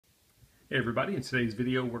Hey everybody, in today's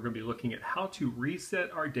video we're going to be looking at how to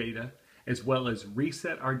reset our data as well as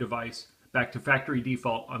reset our device back to factory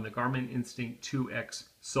default on the Garmin Instinct 2X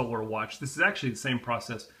Solar Watch. This is actually the same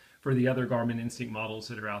process for the other Garmin Instinct models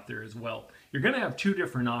that are out there as well. You're going to have two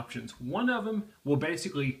different options. One of them will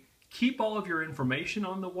basically keep all of your information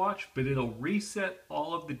on the watch, but it'll reset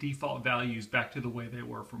all of the default values back to the way they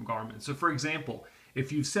were from Garmin. So for example,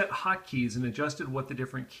 if you've set hotkeys and adjusted what the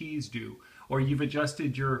different keys do, or you've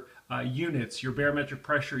adjusted your units, your barometric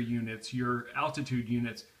pressure units, your altitude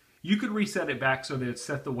units, you could reset it back so that it's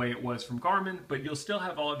set the way it was from Garmin, but you'll still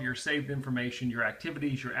have all of your saved information, your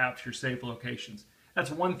activities, your apps, your saved locations.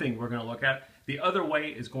 That's one thing we're going to look at. The other way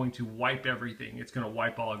is going to wipe everything. It's going to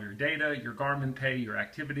wipe all of your data, your Garmin Pay, your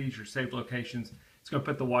activities, your saved locations. It's going to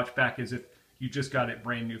put the watch back as if you just got it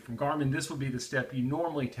brand new from Garmin. This will be the step you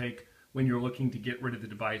normally take when you're looking to get rid of the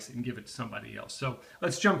device and give it to somebody else. So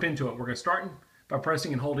let's jump into it. We're going to start by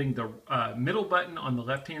pressing and holding the middle button on the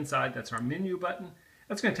left-hand side. That's our menu button.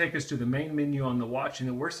 That's going to take us to the main menu on the watch, and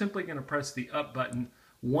then we're simply going to press the up button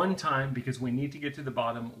one time because we need to get to the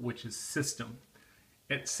bottom, which is System.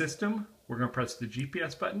 At System, we're going to press the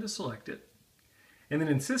GPS button to select it. And then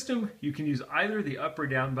in System, you can use either the up or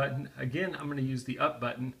down button. Again, I'm going to use the up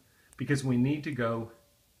button because we need to go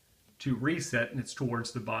to reset, and it's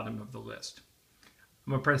towards the bottom of the list.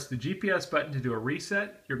 I'm going to press the GPS button to do a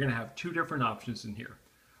reset. You're going to have two different options in here.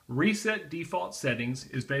 Reset default settings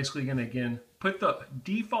is basically going to, again, put the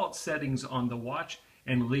default settings on the watch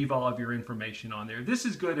and leave all of your information on there. This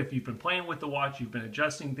is good if you've been playing with the watch, you've been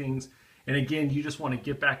adjusting things, and again, you just want to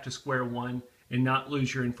get back to square one and not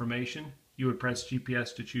lose your information. You would press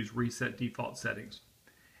GPS to choose Reset Default Settings.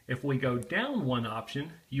 If we go down one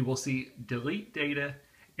option, you will see Delete Data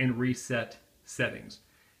and Reset Settings.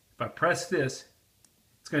 If I press this,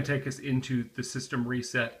 it's going to take us into the system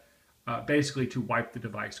reset, basically to wipe the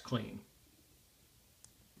device clean.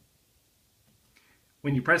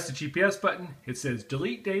 When you press the GPS button, it says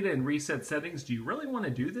Delete Data and Reset Settings. Do you really want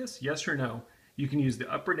to do this? Yes or no? You can use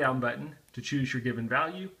the up or down button to choose your given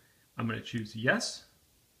value. I'm going to choose yes.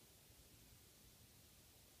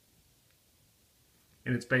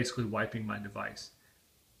 And it's basically wiping my device.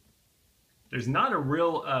 There's not a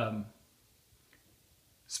real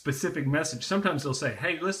specific message. Sometimes they'll say,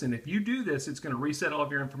 hey, listen, if you do this, it's going to reset all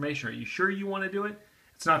of your information. Are you sure you want to do it?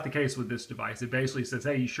 It's not the case with this device. It basically says,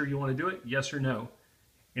 hey, you sure you want to do it? Yes or no.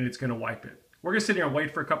 And it's going to wipe it. We're going to sit here and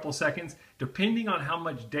wait for a couple of seconds. Depending on how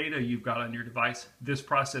much data you've got on your device, this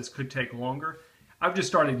process could take longer. I've just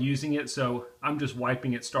started using it, so I'm just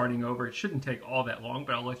wiping it, starting over. It shouldn't take all that long,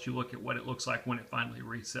 but I'll let you look at what it looks like when it finally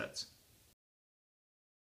resets.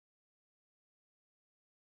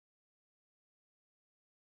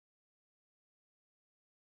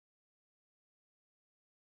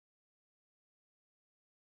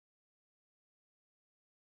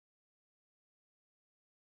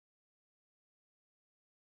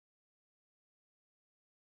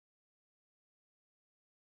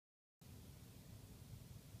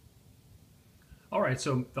 All right,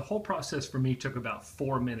 so the whole process for me took about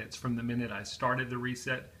 4 minutes from the minute I started the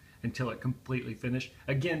reset until it completely finished.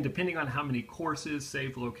 Again, depending on how many courses,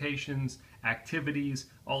 saved locations, activities,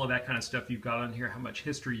 all of that kind of stuff you've got on here, how much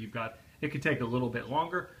history you've got, it could take a little bit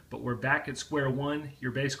longer, but we're back at square one.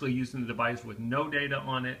 You're basically using the device with no data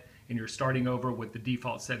on it, and you're starting over with the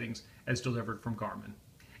default settings as delivered from Garmin.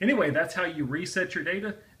 Anyway, that's how you reset your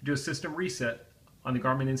data, do a system reset on the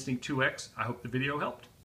Garmin Instinct 2X. I hope the video helped.